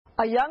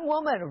A young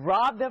woman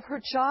robbed of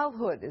her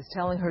childhood is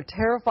telling her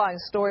terrifying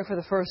story for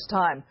the first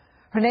time.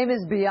 Her name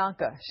is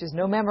Bianca. She has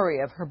no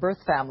memory of her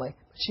birth family,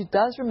 but she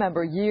does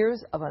remember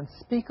years of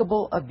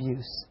unspeakable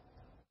abuse.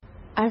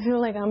 I feel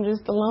like I'm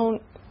just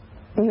alone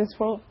in this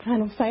world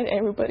trying to fight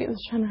everybody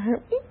that's trying to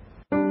hurt me.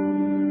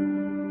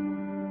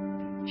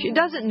 She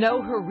doesn't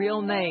know her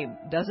real name,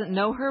 doesn't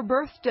know her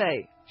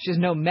birthday. She has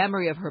no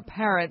memory of her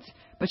parents,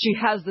 but she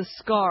has the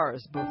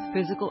scars, both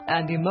physical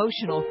and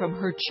emotional, from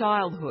her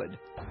childhood.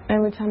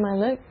 Every time I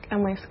look at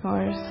my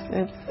scars,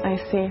 I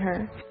see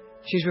her.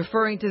 She's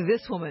referring to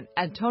this woman,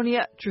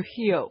 Antonia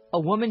Trujillo, a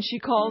woman she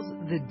calls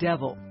the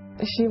devil.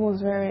 She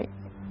was very,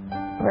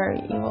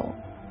 very evil.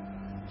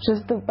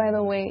 Just by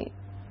the way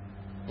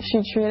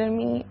she treated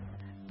me.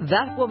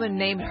 That woman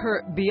named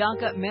her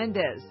Bianca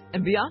Mendez,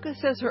 and Bianca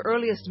says her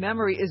earliest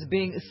memory is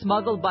being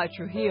smuggled by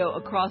Trujillo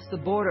across the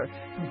border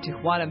from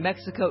Tijuana,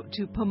 Mexico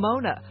to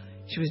Pomona.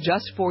 She was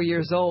just 4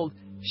 years old.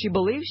 She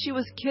believes she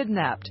was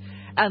kidnapped,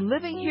 and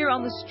living here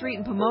on the street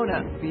in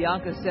Pomona,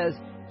 Bianca says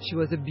she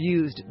was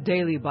abused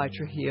daily by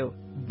Trujillo,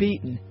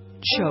 beaten,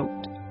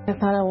 choked. I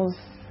thought I was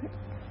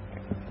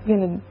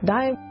gonna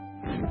die.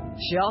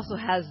 She also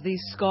has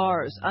these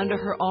scars under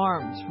her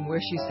arms from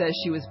where she says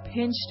she was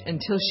pinched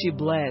until she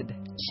bled.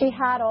 She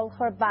had all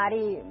her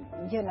body,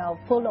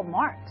 full of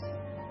marks,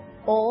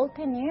 old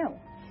and new.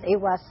 It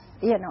was,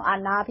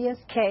 an obvious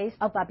case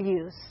of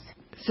abuse.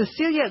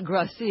 Cecilia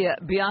Gracia,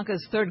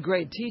 Bianca's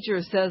third-grade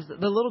teacher, says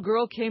the little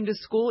girl came to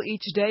school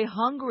each day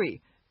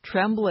hungry,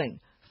 trembling,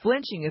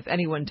 flinching if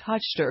anyone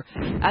touched her,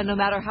 and no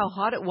matter how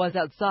hot it was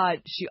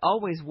outside, she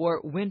always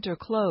wore winter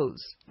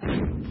clothes.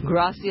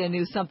 Gracia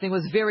knew something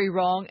was very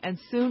wrong and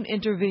soon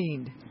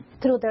intervened.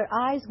 Through their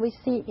eyes, we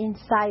see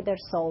inside their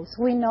souls.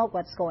 We know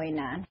what's going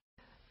on.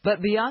 But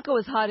Bianca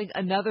was hiding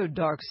another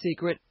dark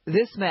secret.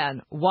 This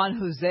man, Juan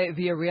Jose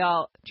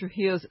Villarreal,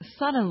 Trujillo's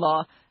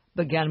son-in-law,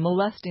 began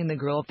molesting the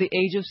girl at the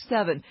age of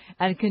 7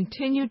 and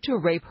continued to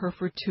rape her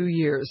for 2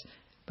 years.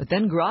 But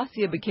then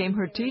Gracia became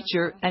her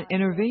teacher and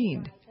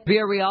intervened.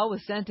 Villarreal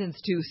was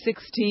sentenced to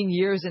 16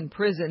 years in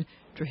prison.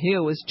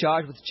 Trujillo was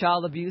charged with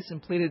child abuse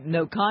and pleaded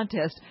no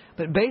contest,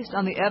 but based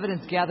on the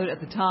evidence gathered at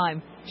the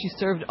time, she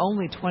served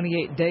only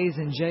 28 days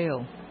in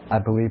jail. I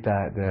believe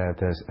that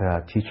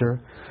the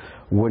teacher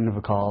wouldn't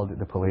have called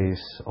the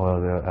police or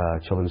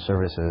the children's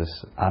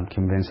services. I'm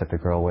convinced that the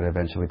girl would have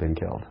eventually been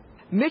killed.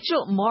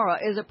 Mytchell Mora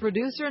is a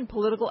producer and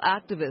political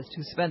activist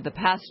who spent the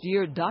past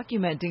year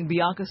documenting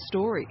Bianca's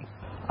story.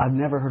 I've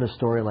never heard a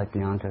story like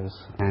Bianca's,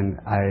 and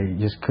I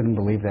just couldn't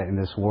believe that in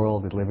this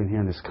world, living here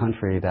in this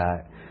country,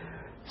 that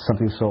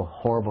something so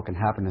horrible can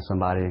happen to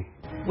somebody.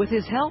 With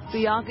his help,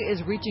 Bianca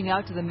is reaching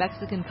out to the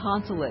Mexican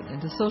consulate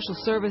and to social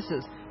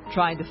services,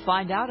 trying to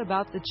find out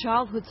about the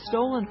childhood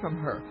stolen from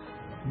her.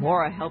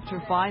 Mora helped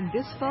her find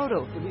this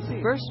photo, the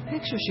first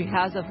picture she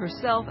has of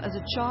herself as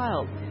a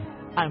child.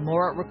 And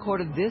Mora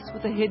recorded this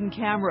with a hidden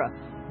camera,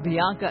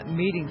 Bianca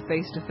meeting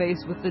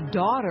face-to-face with the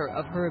daughter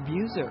of her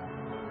abuser.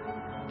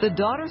 The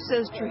daughter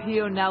says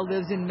Trujillo now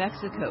lives in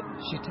Mexico.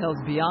 She tells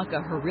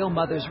Bianca her real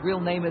mother's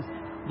real name is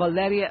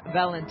Valeria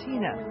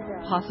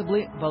Valentina,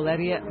 possibly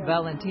Valeria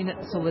Valentina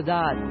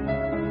Soledad.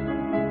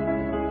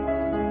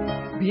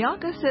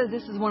 Bianca says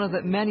this is one of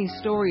the many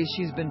stories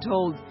she's been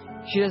told.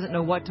 She doesn't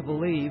know what to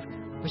believe,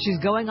 but she's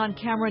going on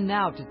camera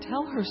now to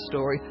tell her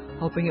story,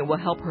 hoping it will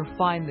help her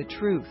find the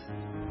truth.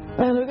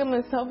 I look at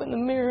myself in the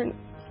mirror and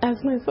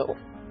ask myself,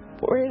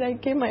 where did I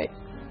get my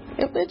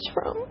image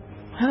from?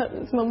 How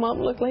does my mom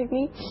look like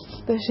me?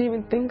 Does she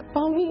even think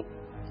about me?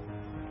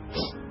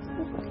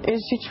 Is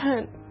she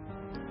trying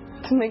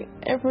to make an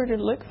effort to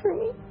look for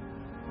me?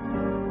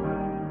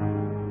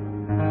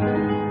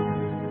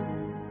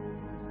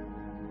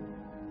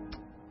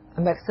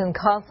 The Mexican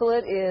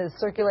consulate is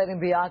circulating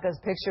Bianca's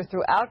picture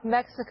throughout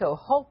Mexico,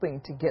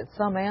 hoping to get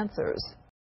some answers.